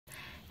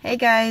Hey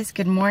guys,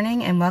 good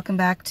morning and welcome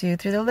back to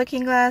Through the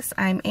Looking Glass.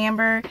 I'm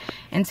Amber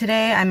and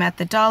today I'm at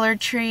the Dollar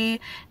Tree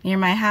near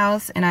my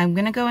house and I'm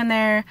gonna go in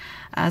there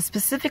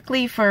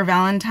specifically for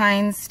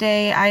Valentine's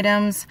Day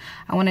items.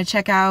 I want to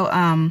check out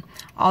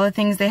all the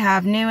things they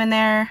have new in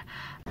there.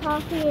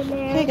 Coffee in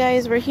there. Hey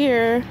guys, we're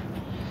here.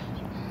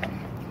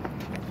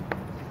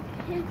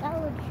 Here's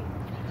Dollar Tree.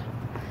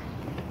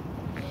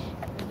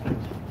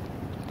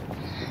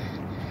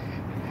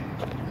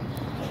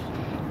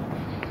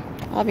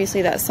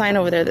 Obviously that sign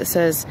over there that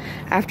says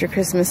after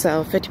Christmas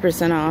sale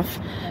 50% off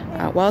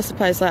while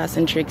supplies last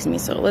intrigues me,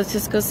 so let's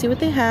just go see what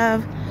they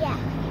have.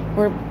 Yeah.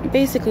 We're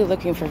basically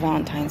looking for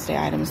Valentine's Day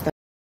items though.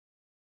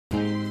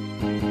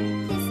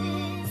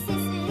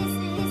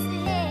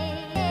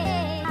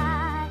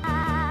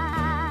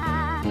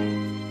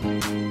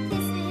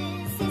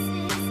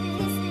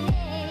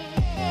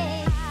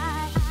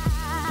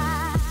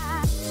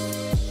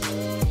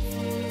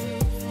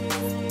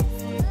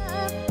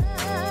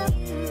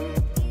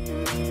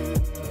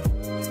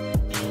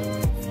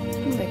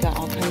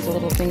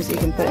 Little things that you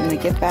can put in the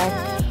gift bag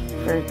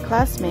for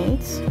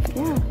classmates.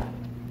 Yeah.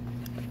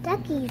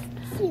 Duckies.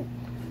 Cute.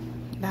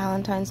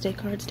 Valentine's Day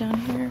cards down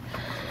here.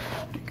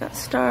 They've got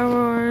Star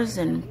Wars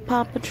and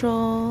Paw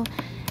Patrol.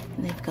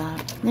 And they've got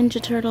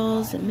Ninja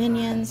Turtles and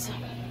Minions.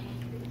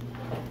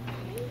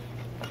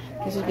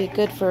 This would be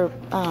good for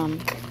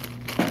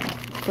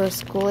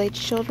school-age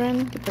children.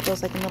 You put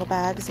those like in little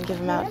bags and give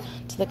them out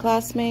to the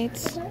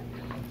classmates. Look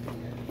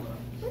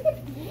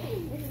at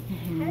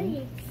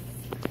these.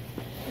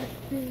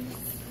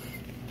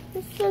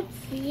 It's so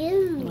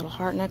cute. Little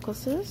heart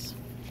necklaces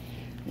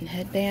and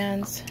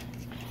headbands.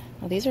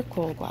 Oh, these are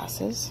cool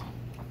glasses.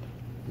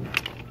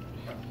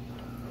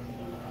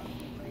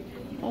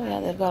 Oh yeah,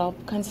 they've got all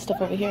kinds of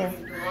stuff over here.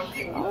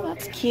 Oh,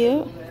 that's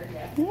cute.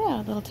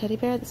 Yeah, a little teddy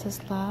bear that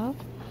says love.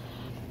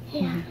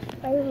 Yeah,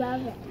 I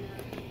love it.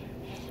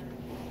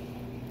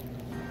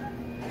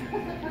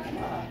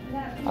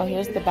 Oh,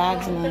 here's the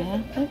bags in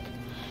there. Look.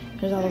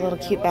 Here's all the little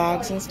cute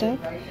bags and stuff.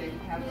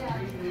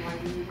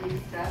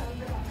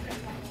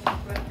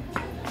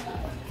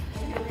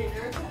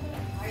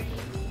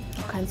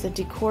 All kinds of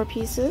decor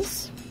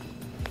pieces.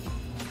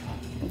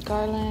 A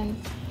garland.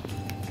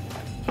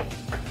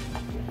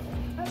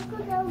 Let's go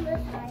down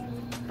this side.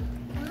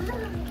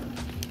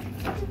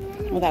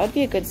 Well, that would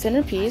be a good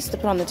centerpiece to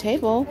put on the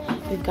table.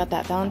 We've got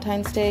that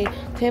Valentine's Day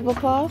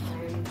tablecloth.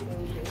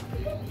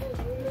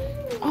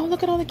 Oh,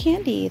 look at all the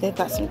candy. They've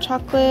got some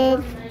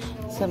chocolate,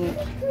 some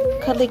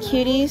cuddly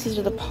cuties. These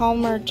are the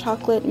Palmer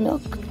chocolate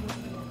milk.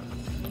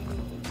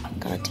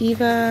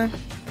 Godiva.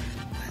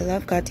 I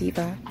love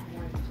Godiva.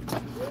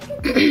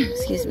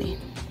 Excuse me.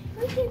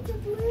 Look at the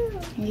blue.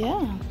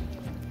 Yeah.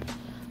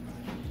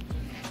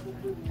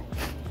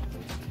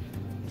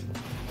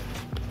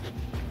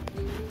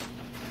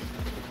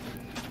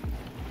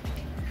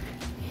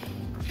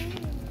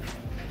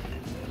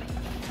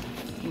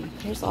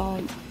 Here's all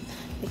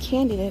the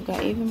candy. They've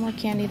got even more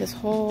candy. This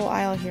whole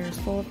aisle here is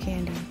full of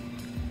candy.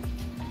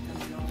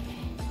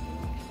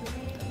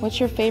 What's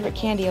your favorite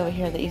candy over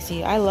here that you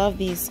see? I love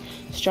these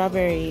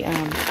strawberry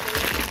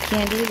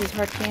candies, these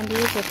hard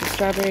candies with the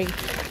strawberry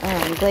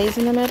glaze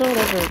in the middle.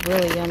 Those are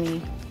really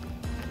yummy.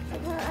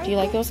 Do you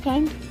like those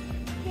kind?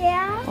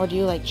 Yeah. Or do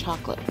you like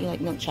chocolate? You like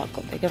milk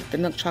chocolate? They got the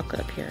milk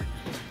chocolate up here.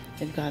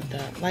 They've got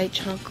the light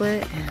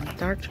chocolate and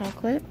dark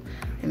chocolate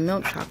and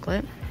milk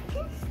chocolate.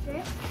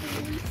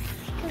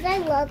 Because I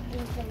love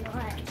these a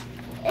lot.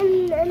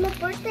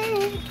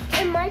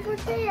 And my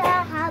birthday,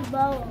 I have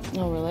both.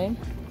 Oh, really?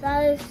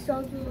 That is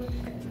so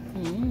delicious.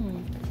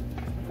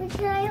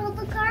 Can I hold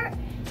the cart?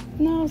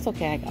 No, it's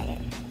okay. I got it.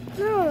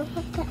 No,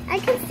 okay. I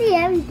can see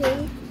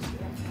everything.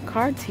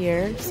 Cards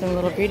here. Some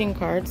little greeting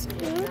cards.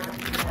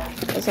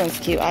 This one's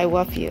cute. I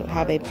love you.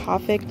 Have a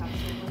perfect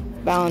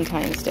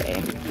Valentine's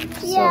Day.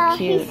 Yeah, so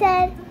cute. He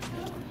said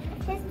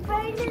his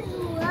friend is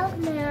in love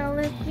now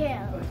with you.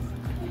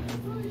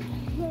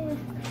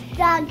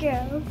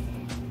 Dodger.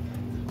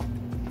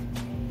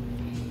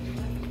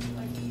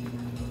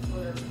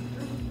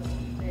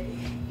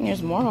 And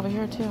there's more over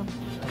here too.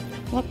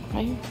 Look,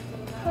 right here.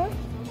 Huh?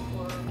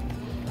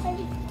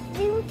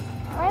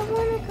 I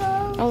want to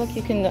go. Oh, look,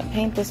 you can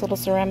paint this little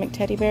ceramic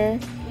teddy bear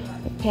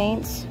with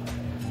paints.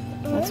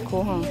 That's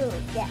cool, huh? Cute.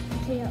 Yeah,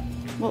 cute.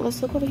 Well,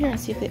 let's look over here and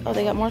see if they... Oh,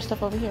 they got more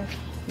stuff over here.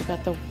 We've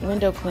got the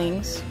window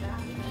clings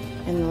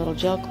and the little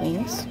gel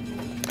clings.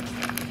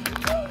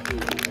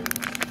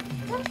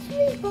 That's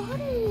we bought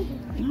it.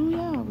 Oh,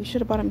 yeah, we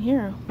should have bought them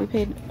here. We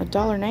paid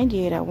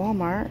 $1.98 at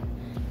Walmart.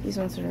 These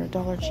ones are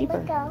 $1 cheaper.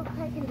 Let's go.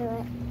 I can do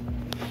it.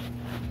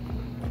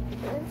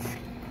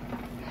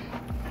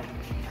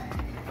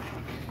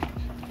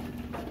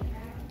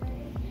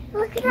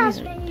 Look at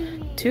that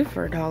baby. 2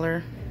 for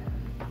 $1.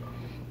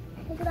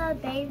 Look at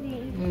that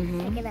baby. Mm-hmm.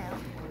 Check it out.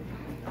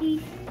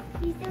 He's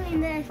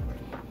doing this.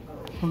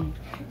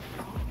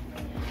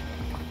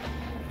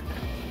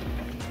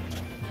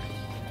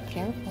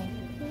 Careful.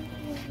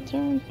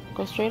 Turn.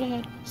 Go straight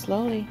ahead.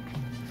 Slowly.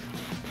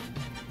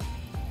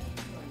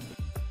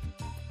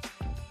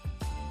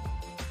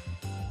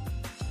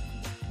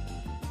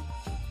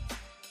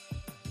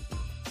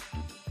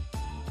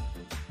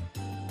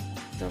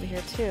 over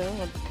here too,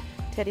 with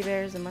teddy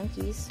bears and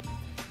monkeys.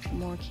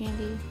 More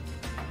candy.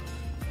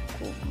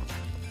 Cool.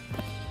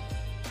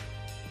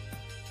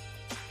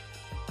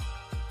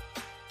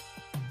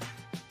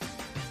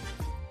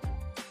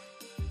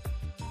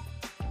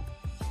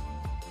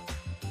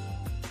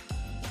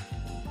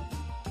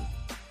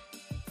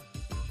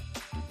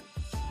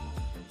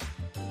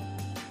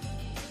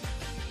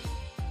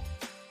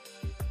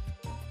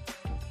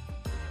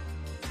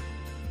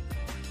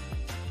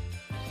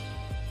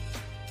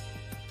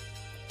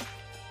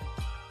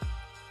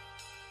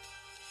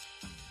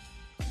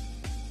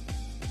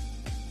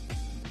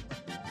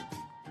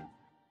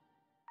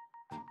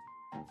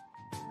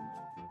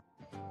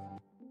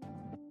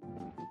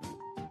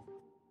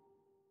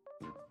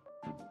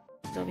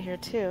 Over here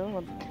too,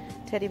 with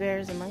teddy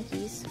bears and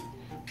monkeys.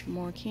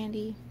 More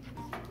candy.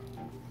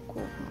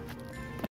 Cool.